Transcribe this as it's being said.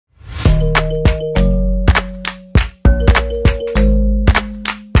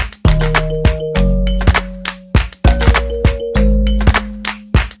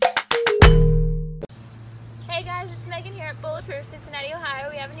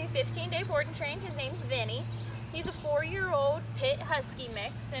do 15-day board and train. His name's Vinnie. He's a 4-year-old pit husky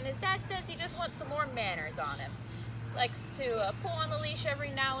mix, and his dad says he just wants some more manners on him. Likes to pull on the leash every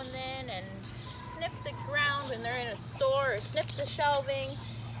now and then and sniff the ground when they're in a store, or sniff the shelving.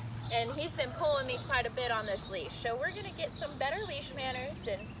 And he's been pulling me quite a bit on this leash. So we're gonna get some better leash manners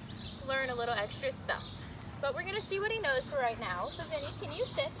and learn a little extra stuff. But we're gonna see what he knows for right now. So Vinnie, can you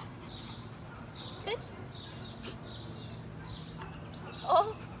sit? Sit.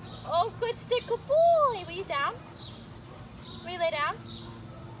 Oh, good sit, good boy. Will you down? Will you lay down?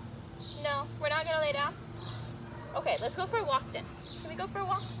 No, we're not gonna lay down. Okay, let's go for a walk then. Can we go for a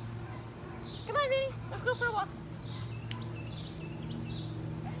walk? Come on, Vinnie, let's go for a walk.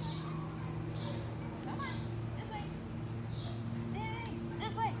 Come on, this way. Vinnie,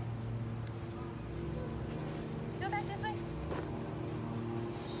 this way. Go back this way.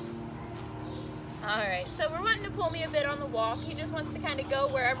 Alright, so we're wanting to pull me a bit on the walk. He just wants to kind of go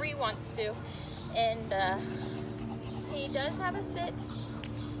wherever he wants to. And he does have a sit.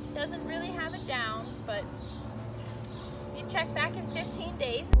 Doesn't really have it down, but you check back in 15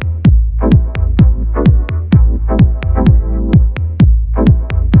 days.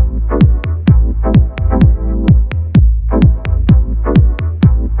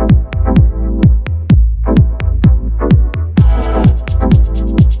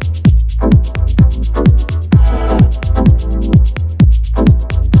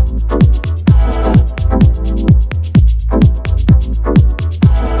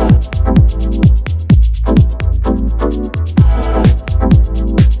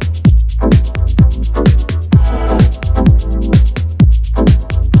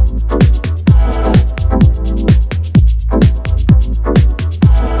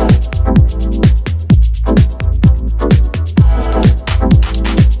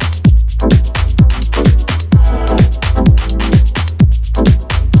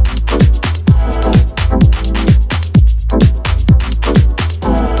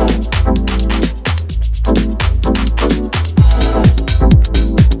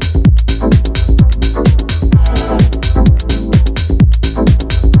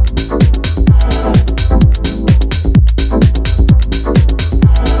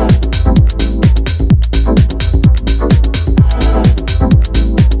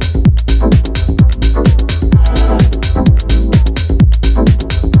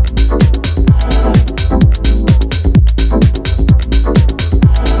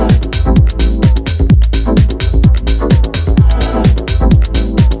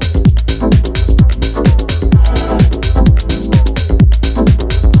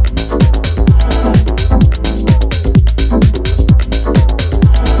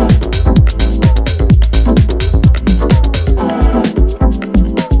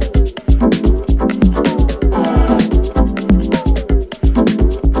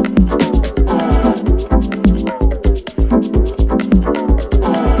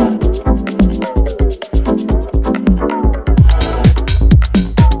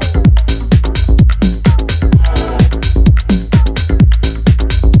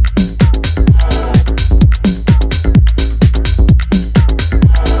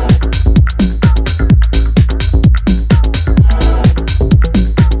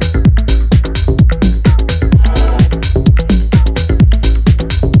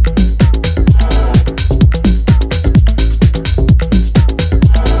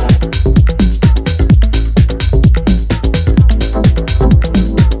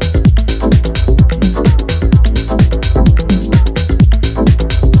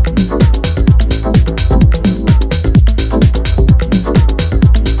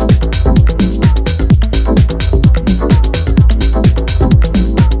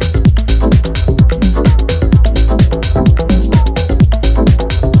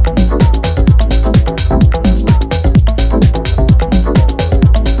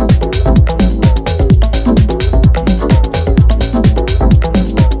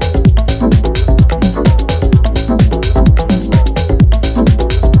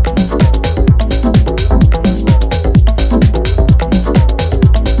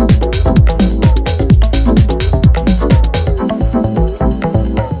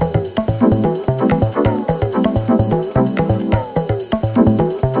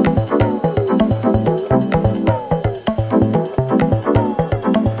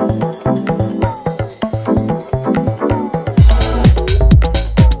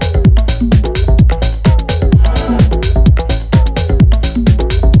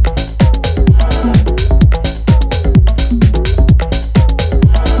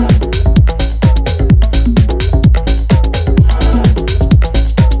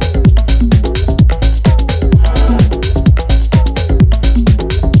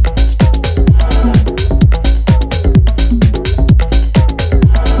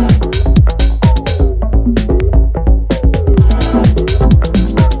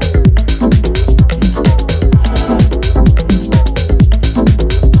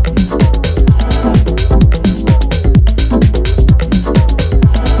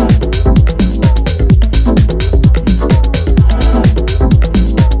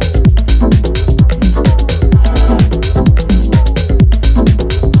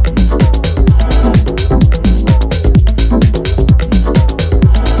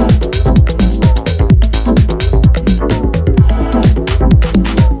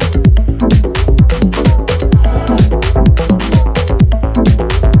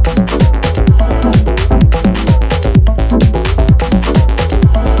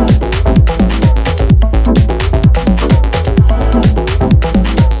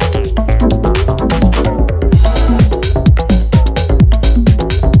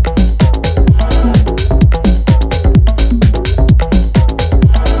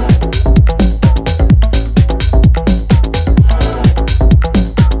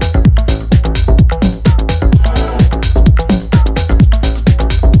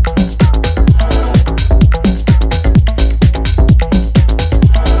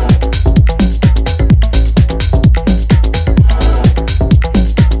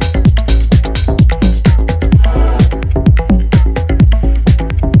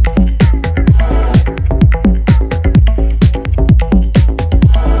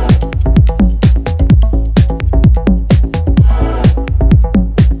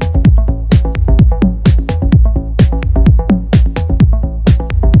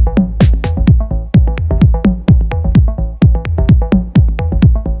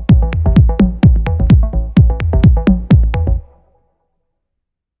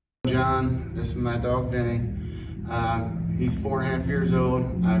 dog Vinnie. He's 4.5 years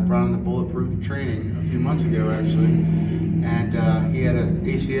old. I brought him to Bulletproof Training a few months ago, actually, and he had an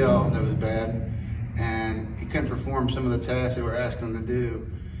ACL that was bad, and he couldn't perform some of the tasks they were asking him to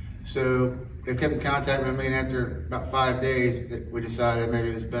do. So they kept in contact with me, and after about 5 days, we decided maybe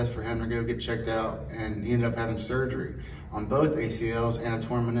it was best for him to go get checked out, and he ended up having surgery on both ACLs and a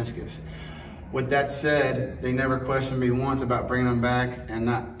torn meniscus. With that said, they never questioned me once about bringing him back and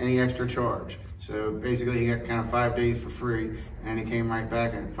not any extra charge. So basically he got kind of 5 days for free, and he came right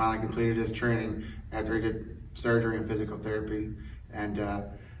back and finally completed his training after he did surgery and physical therapy. And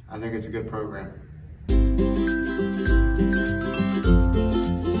I think it's a good program.